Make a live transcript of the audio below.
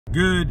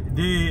Good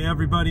day,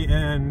 everybody,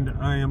 and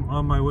I am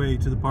on my way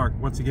to the park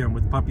once again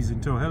with puppies in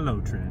tow.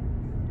 Hello,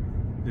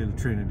 little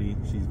Trinity.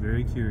 She's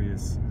very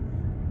curious.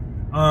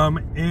 I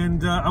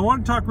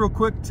want to talk real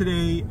quick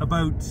today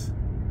about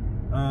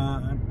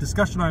a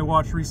discussion I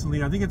watched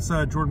recently. I think it's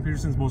Jordan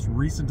Peterson's most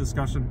recent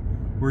discussion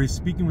where he's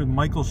speaking with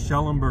Michael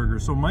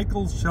Shellenberger. So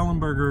Michael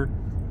Shellenberger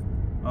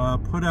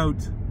put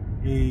out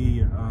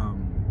a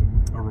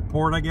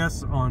report, I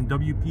guess, on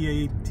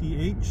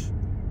WPATH.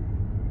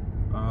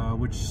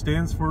 Which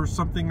stands for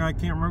something I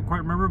can't quite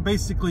remember.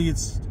 Basically,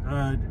 it's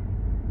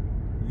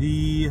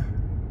the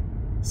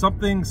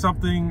something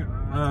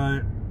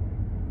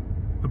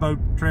about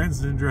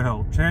transgender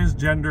health,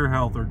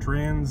 or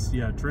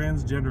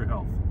transgender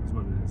health is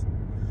what it is.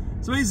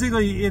 So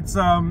basically, it's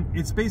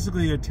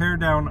basically a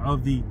teardown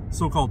of the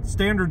so-called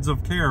standards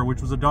of care,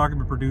 which was a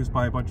document produced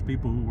by a bunch of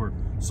people who were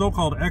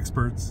so-called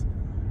experts,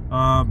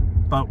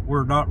 but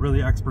were not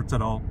really experts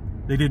at all.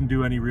 They didn't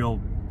do any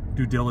real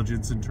due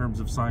diligence in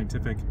terms of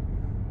scientific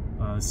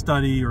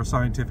study or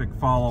scientific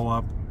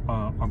follow-up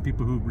on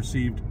people who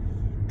received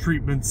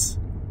treatments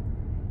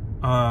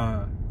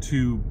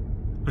to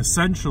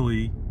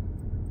essentially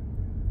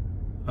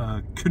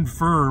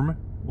confirm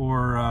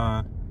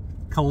or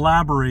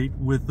collaborate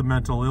with the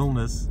mental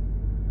illness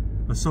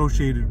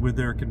associated with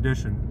their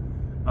condition.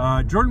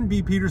 Jordan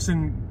B.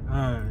 Peterson,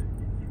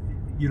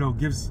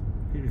 gives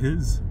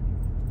his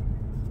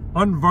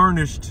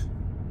unvarnished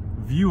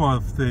view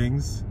of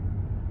things.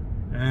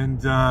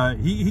 And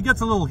he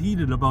gets a little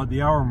heated about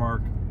the hour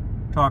mark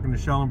talking to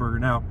Shellenberger.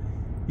 Now,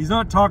 he's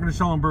not talking to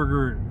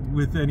Shellenberger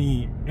with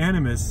any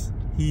animus.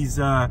 He's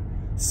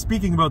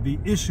speaking about the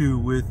issue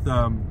with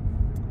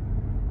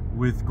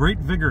great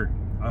vigor.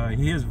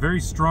 He has very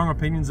strong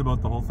opinions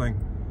about the whole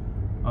thing.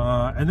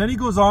 And then he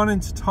goes on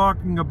into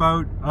talking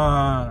about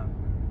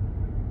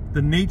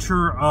the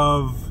nature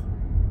of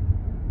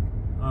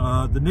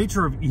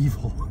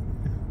evil.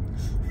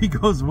 He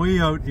goes way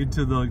out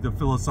into the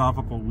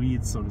philosophical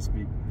weeds, so to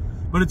speak.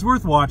 But it's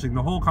worth watching.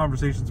 The whole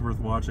conversation's worth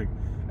watching.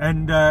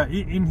 And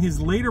in his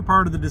later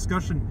part of the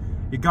discussion,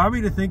 it got me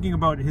to thinking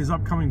about his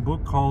upcoming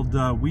book called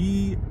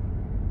We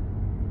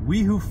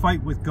Who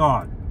Fight with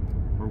God,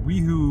 or We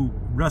Who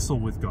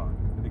Wrestle with God.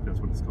 I think that's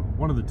what it's called.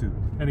 One of the two.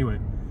 Anyway,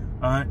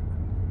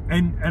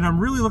 and I'm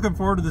really looking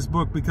forward to this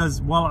book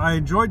because while I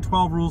enjoyed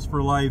 12 Rules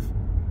for Life,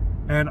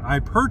 and I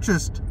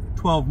purchased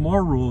 12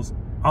 More Rules,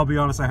 I'll be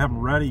honest, I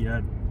haven't read it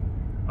yet.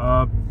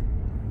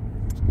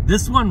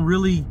 This one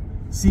really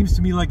seems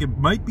to me like it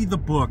might be the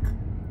book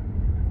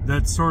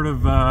that sort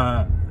of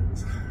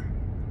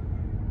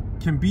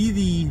can be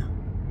the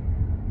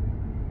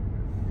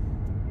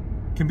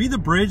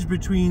bridge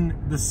between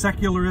the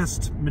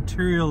secularist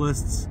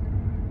materialists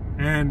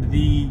and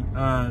the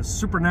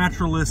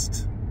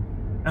supernaturalist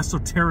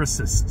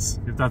esotericists,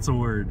 if that's a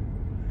word.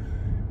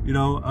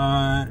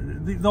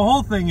 The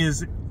whole thing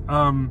is,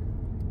 I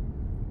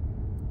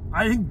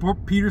think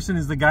Peterson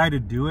is the guy to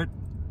do it.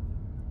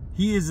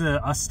 He is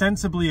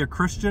ostensibly a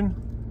Christian,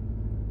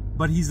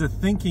 but he's a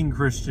thinking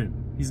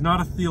Christian. He's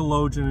not a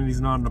theologian and he's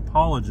not an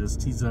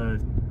apologist. He's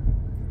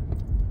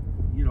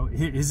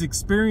his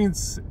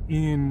experience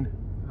in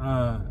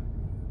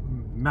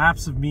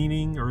maps of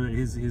meaning, or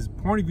his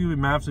point of view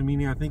in maps of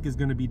meaning, I think is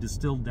going to be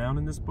distilled down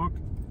in this book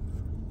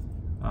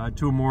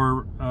to a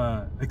more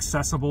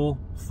accessible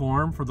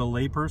form for the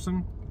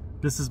layperson.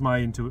 This is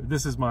my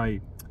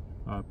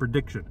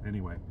prediction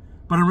anyway.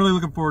 But I'm really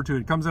looking forward to it.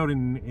 It comes out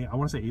in, I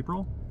want to say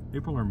April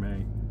or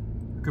May.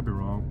 I could be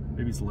wrong.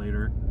 Maybe it's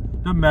later.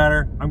 Doesn't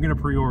matter. I'm gonna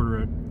pre-order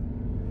it.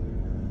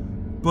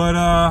 But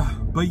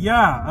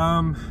yeah,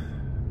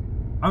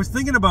 I was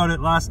thinking about it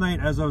last night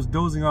as I was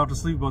dozing off to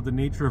sleep about the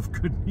nature of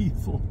good and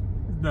evil.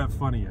 Isn't that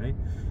funny, eh?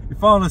 You're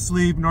falling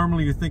asleep.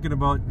 Normally you're thinking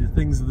about the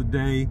things of the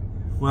day.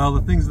 Well,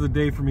 the things of the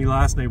day for me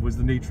last night was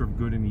the nature of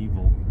good and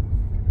evil,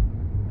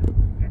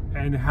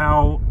 and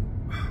how.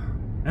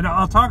 And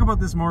I'll talk about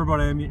this more about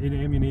in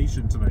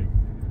ammunition tonight.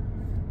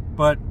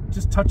 But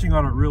just touching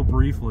on it real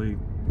briefly,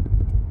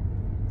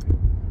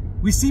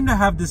 we seem to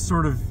have this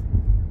sort of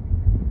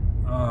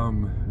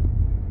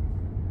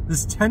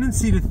this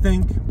tendency to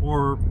think,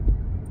 or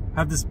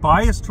have this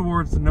bias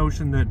towards the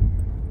notion that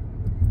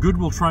good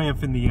will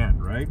triumph in the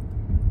end, right?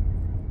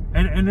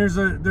 And there's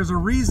a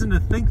reason to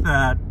think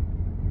that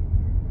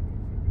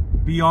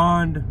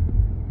beyond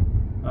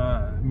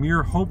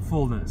mere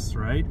hopefulness,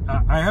 right?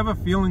 I have a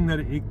feeling that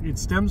it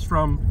stems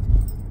from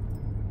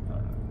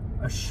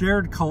a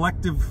shared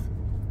collective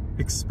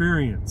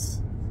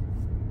experience,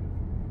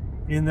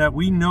 in that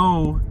we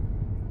know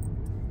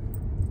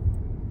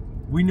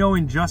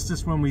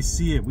injustice when we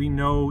see it. We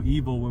know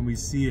evil when we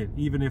see it,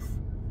 even if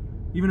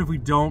we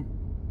don't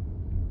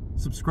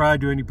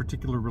subscribe to any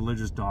particular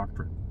religious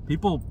doctrine.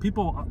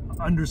 People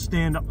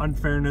understand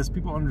unfairness.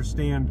 People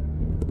understand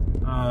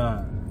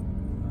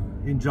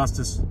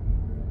injustice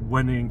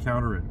when they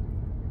encounter it.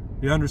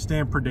 They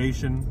understand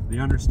predation. They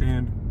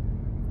understand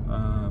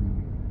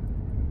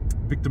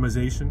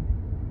victimization,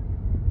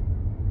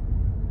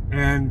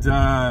 and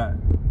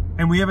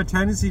we have a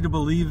tendency to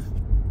believe,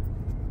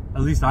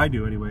 at least I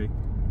do anyway,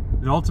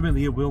 that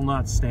ultimately it will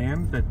not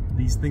stand, that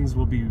these things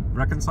will be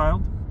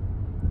reconciled.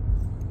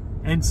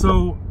 And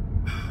so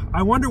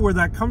I wonder where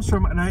that comes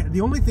from. And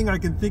the only thing I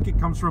can think it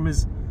comes from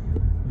is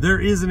there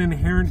is an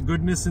inherent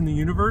goodness in the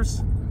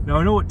universe. Now,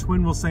 I know what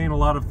Twin will say, and a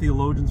lot of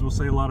theologians will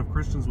say, a lot of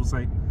Christians will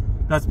say,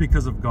 that's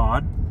because of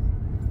God.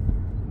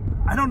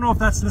 I don't know if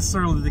that's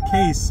necessarily the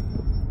case.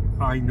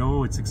 I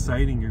know it's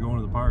exciting, you're going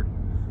to the park.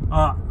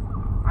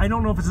 I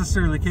don't know if it's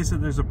necessarily the case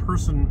that there's a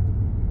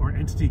person or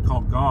entity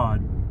called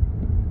God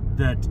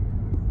that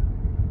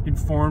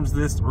informs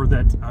this or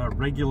that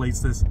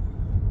regulates this.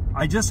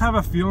 I just have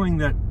a feeling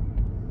that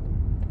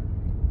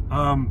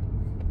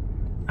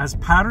as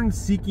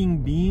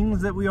pattern-seeking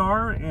beings that we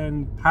are,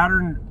 and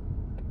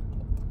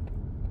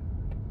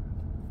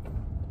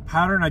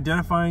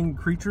pattern-identifying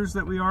creatures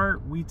that we are,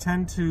 we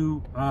tend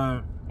to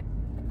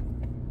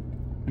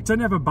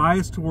have a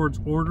bias towards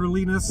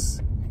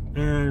orderliness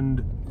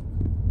and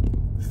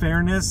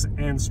fairness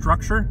and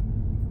structure.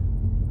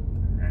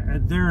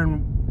 And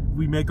therein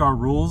we make our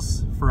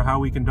rules for how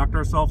we conduct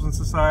ourselves in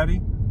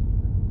society.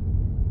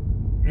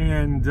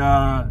 And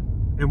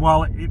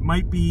while it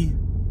might be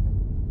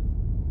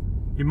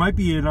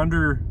an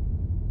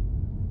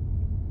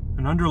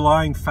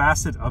underlying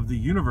facet of the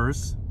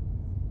universe,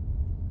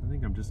 I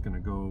think I'm just going to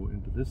go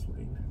into this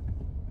lane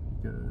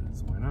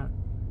because why not?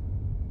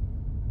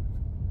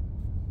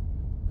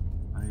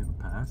 I have a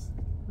pass.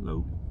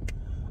 Hello.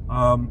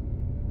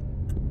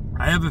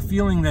 I have a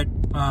feeling that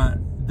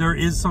there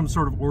is some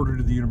sort of order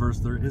to the universe.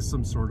 There is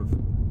some sort of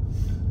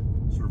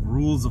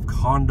rules of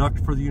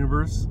conduct for the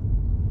universe.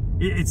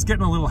 It's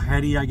getting a little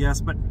heady, I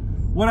guess, but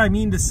what I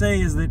mean to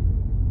say is that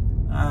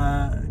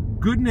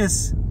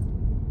goodness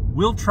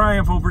will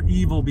triumph over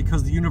evil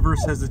because the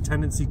universe has a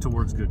tendency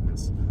towards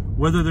goodness.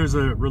 Whether there's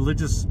a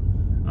religious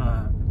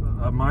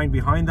a mind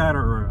behind that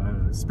or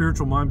a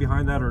spiritual mind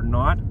behind that or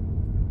not,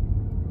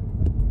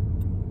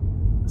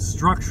 the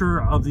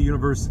structure of the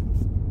universe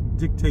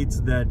dictates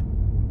that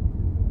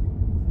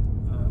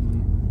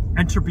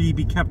entropy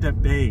be kept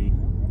at bay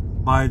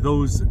by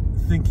those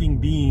thinking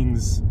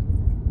beings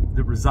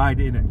that reside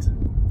in it.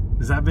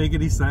 Does that make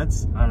any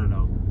sense? I don't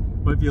know.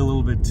 Might be a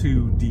little bit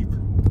too deep.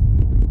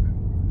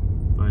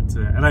 But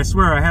and I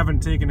swear I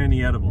haven't taken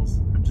any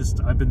edibles.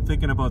 I've been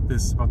thinking about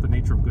this, about the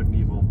nature of good and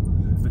evil.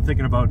 I've been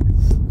thinking about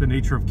the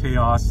nature of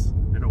chaos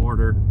and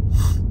order.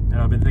 And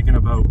I've been thinking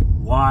about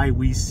why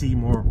we see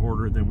more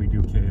order than we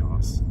do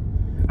chaos.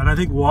 And I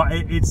think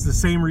why it's the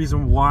same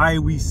reason why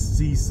we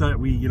see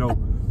we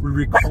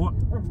recoil.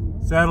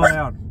 Settle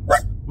down.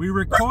 We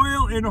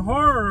recoil in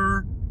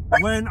horror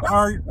when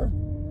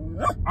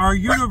our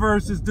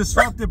universe is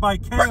disrupted by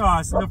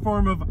chaos in the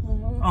form of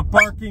a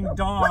barking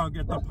dog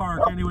at the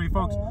park. Anyway,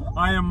 folks,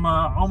 I am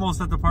almost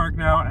at the park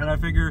now, and I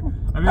figure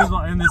I may as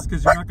well end this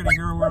because you're not going to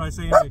hear a word I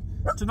say anyway.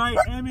 Tonight,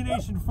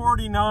 Ammunition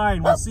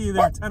 49. We'll see you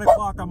there, 10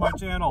 o'clock on my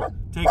channel.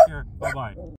 Take care. Bye-bye.